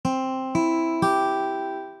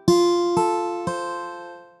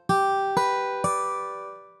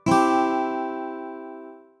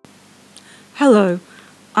Hello,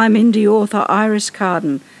 I'm indie author Iris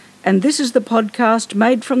Carden, and this is the podcast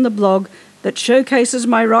made from the blog that showcases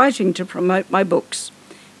my writing to promote my books.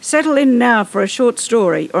 Settle in now for a short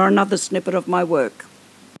story or another snippet of my work.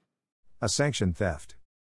 A Sanctioned Theft.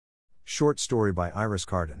 Short story by Iris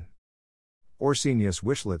Carden. Orsinius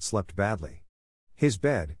Wishlet slept badly. His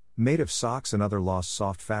bed, made of socks and other lost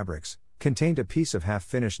soft fabrics, contained a piece of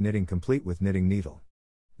half-finished knitting complete with knitting needle.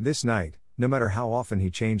 This night, no matter how often he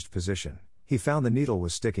changed position, he found the needle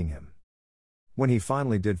was sticking him. When he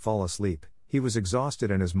finally did fall asleep, he was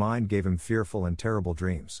exhausted and his mind gave him fearful and terrible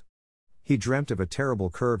dreams. He dreamt of a terrible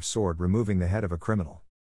curved sword removing the head of a criminal.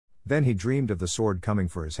 Then he dreamed of the sword coming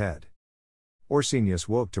for his head. Orsinius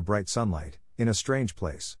woke to bright sunlight, in a strange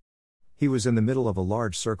place. He was in the middle of a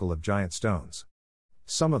large circle of giant stones.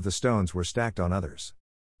 Some of the stones were stacked on others.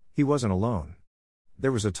 He wasn't alone.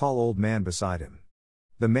 There was a tall old man beside him.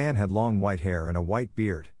 The man had long white hair and a white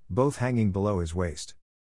beard, both hanging below his waist.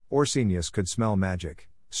 Orsinius could smell magic,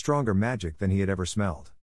 stronger magic than he had ever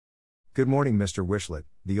smelled. "Good morning, Mr. Wishlet,"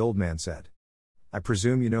 the old man said. "I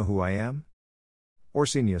presume you know who I am?"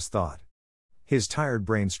 Orsinius thought. His tired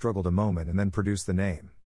brain struggled a moment and then produced the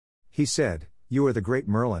name. He said, "You are the great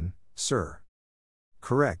Merlin, sir."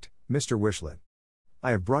 "Correct, Mr. Wishlet.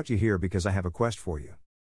 I have brought you here because I have a quest for you."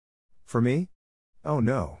 "For me? Oh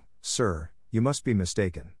no, sir, you must be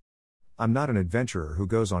mistaken. I'm not an adventurer who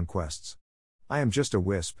goes on quests. I am just a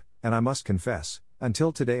wisp, and I must confess,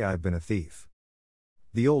 until today I have been a thief."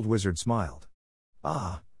 The old wizard smiled.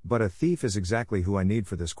 "Ah, but a thief is exactly who I need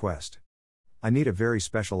for this quest. I need a very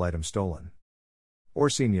special item stolen."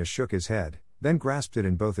 Orsinius shook his head, then grasped it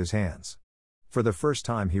in both his hands. For the first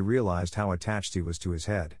time he realized how attached he was to his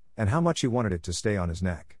head, and how much he wanted it to stay on his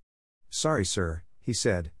neck. "Sorry, sir," he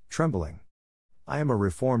said, trembling. "I am a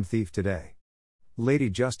reformed thief today. Lady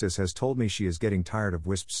Justice has told me she is getting tired of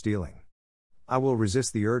wisp stealing. I will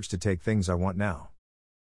resist the urge to take things I want now."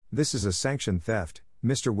 "This is a sanctioned theft,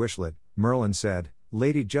 Mr. Wishlet," Merlin said.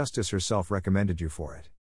 "Lady Justice herself recommended you for it.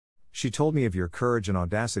 She told me of your courage and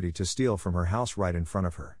audacity to steal from her house right in front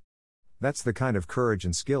of her. That's the kind of courage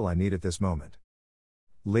and skill I need at this moment."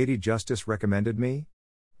 "Lady Justice recommended me?"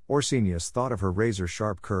 Orsinius thought of her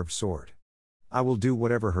razor-sharp curved sword. "I will do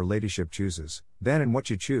whatever her ladyship chooses, then, and what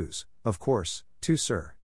you choose, of course, too,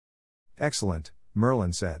 sir." "Excellent,"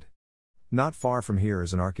 Merlin said. "Not far from here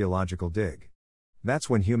is an archaeological dig. That's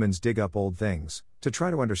when humans dig up old things, to try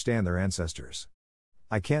to understand their ancestors.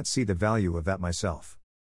 I can't see the value of that myself.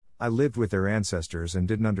 I lived with their ancestors and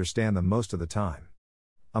didn't understand them most of the time.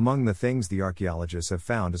 Among the things the archaeologists have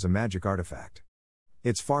found is a magic artifact.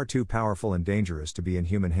 It's far too powerful and dangerous to be in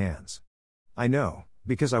human hands. I know,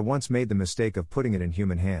 because I once made the mistake of putting it in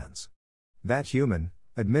human hands. That human,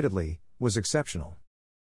 admittedly, was exceptional."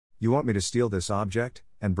 "You want me to steal this object,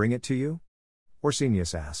 and bring it to you?"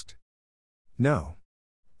 Orsinius asked. "No.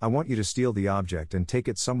 I want you to steal the object and take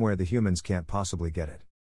it somewhere the humans can't possibly get it.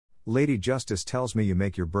 Lady Justice tells me you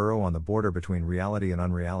make your burrow on the border between reality and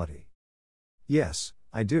unreality." "Yes,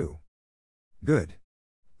 I do." "Good.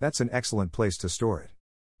 That's an excellent place to store it.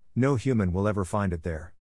 No human will ever find it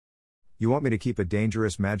there." "You want me to keep a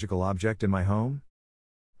dangerous magical object in my home?"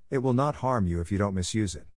 "It will not harm you if you don't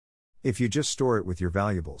misuse it. If you just store it with your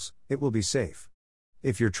valuables, it will be safe.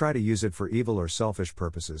 If you try to use it for evil or selfish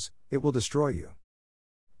purposes, it will destroy you."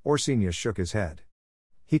 Orsinius shook his head.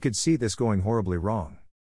 He could see this going horribly wrong.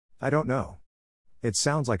 "I don't know. It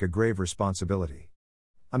sounds like a grave responsibility.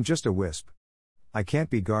 I'm just a wisp. I can't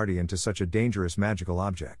be guardian to such a dangerous magical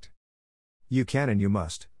object." "You can and you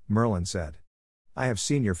must," Merlin said. "I have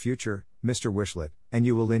seen your future, Mr. Wishlet, and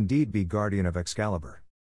you will indeed be guardian of Excalibur.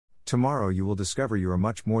 Tomorrow you will discover you are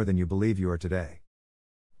much more than you believe you are today."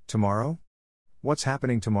 "Tomorrow? What's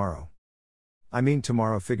happening tomorrow?" "I mean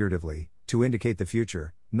tomorrow figuratively, to indicate the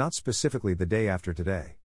future, not specifically the day after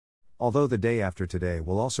today. Although the day after today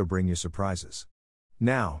will also bring you surprises.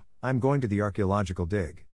 Now, I'm going to the archaeological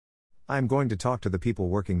dig. I am going to talk to the people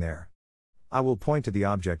working there. I will point to the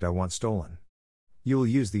object I want stolen. You will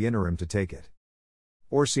use the interim to take it."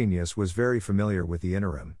 Orsinius was very familiar with the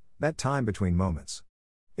interim, that time between moments.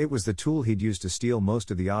 It was the tool he'd used to steal most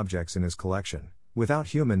of the objects in his collection, without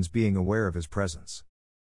humans being aware of his presence.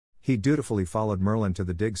 He dutifully followed Merlin to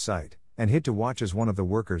the dig site, and hid to watch as one of the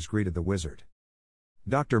workers greeted the wizard.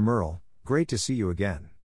 "Dr. Merle, great to see you again.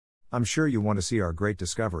 I'm sure you want to see our great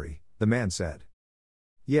discovery," the man said.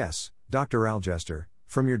 "Yes, Dr. Algester,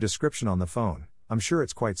 from your description on the phone, I'm sure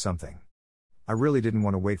it's quite something. I really didn't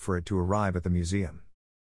want to wait for it to arrive at the museum.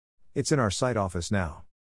 It's in our site office now.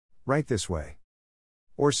 Right this way."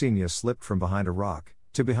 Orsinius slipped from behind a rock,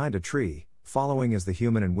 to behind a tree, following as the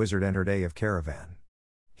human and wizard entered A of caravan.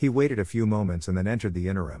 He waited a few moments and then entered the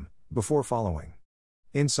inner room, before following.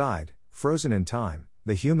 Inside, frozen in time,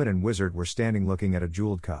 the human and wizard were standing looking at a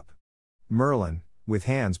jeweled cup. Merlin, with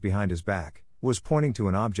hands behind his back, was pointing to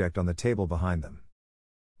an object on the table behind them.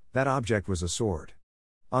 That object was a sword.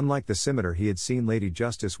 Unlike the scimitar he had seen Lady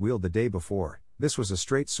Justice wield the day before, this was a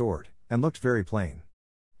straight sword, and looked very plain.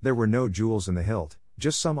 There were no jewels in the hilt,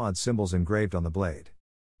 just some odd symbols engraved on the blade.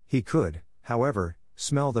 He could, however,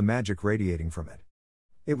 smell the magic radiating from it.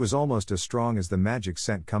 It was almost as strong as the magic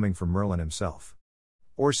scent coming from Merlin himself.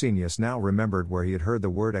 Orsinius now remembered where he had heard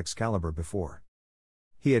the word Excalibur before.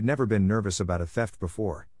 He had never been nervous about a theft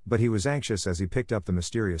before, but he was anxious as he picked up the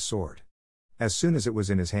mysterious sword. As soon as it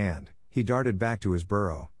was in his hand, he darted back to his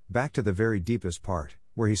burrow, back to the very deepest part,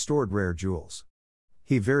 where he stored rare jewels.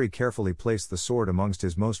 He very carefully placed the sword amongst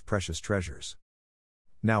his most precious treasures.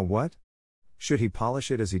 Now what? Should he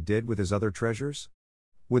polish it as he did with his other treasures?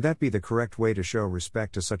 Would that be the correct way to show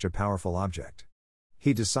respect to such a powerful object?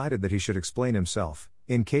 He decided that he should explain himself,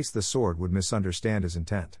 in case the sword would misunderstand his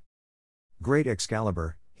intent. "Great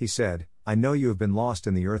Excalibur," he said, "I know you have been lost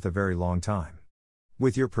in the earth a very long time.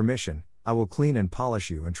 With your permission, I will clean and polish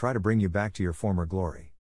you and try to bring you back to your former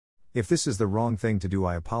glory. If this is the wrong thing to do,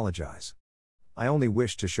 I apologize. I only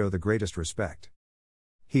wish to show the greatest respect."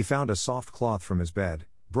 He found a soft cloth from his bed,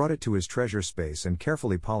 brought it to his treasure space and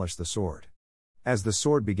carefully polished the sword. As the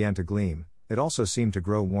sword began to gleam, it also seemed to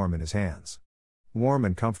grow warm in his hands. Warm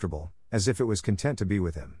and comfortable, as if it was content to be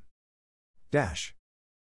with him.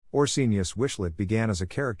 Orsinius Wishlet began as a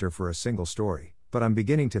character for a single story, but I'm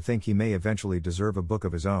beginning to think he may eventually deserve a book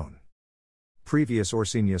of his own. Previous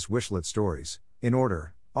Orsinius Wishlet stories, in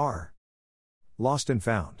order, are: Lost and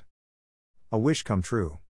Found, A Wish Come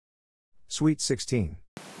True, Sweet 16.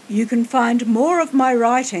 You can find more of my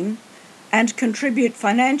writing and contribute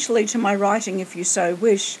financially to my writing if you so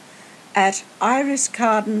wish at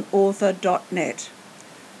iriscardenauthor.net.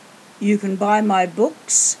 You can buy my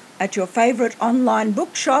books at your favourite online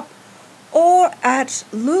bookshop or at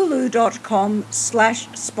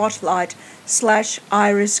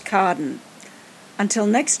lulu.com/spotlight/iriscarden. Until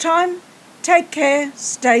next time, take care,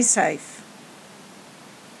 stay safe.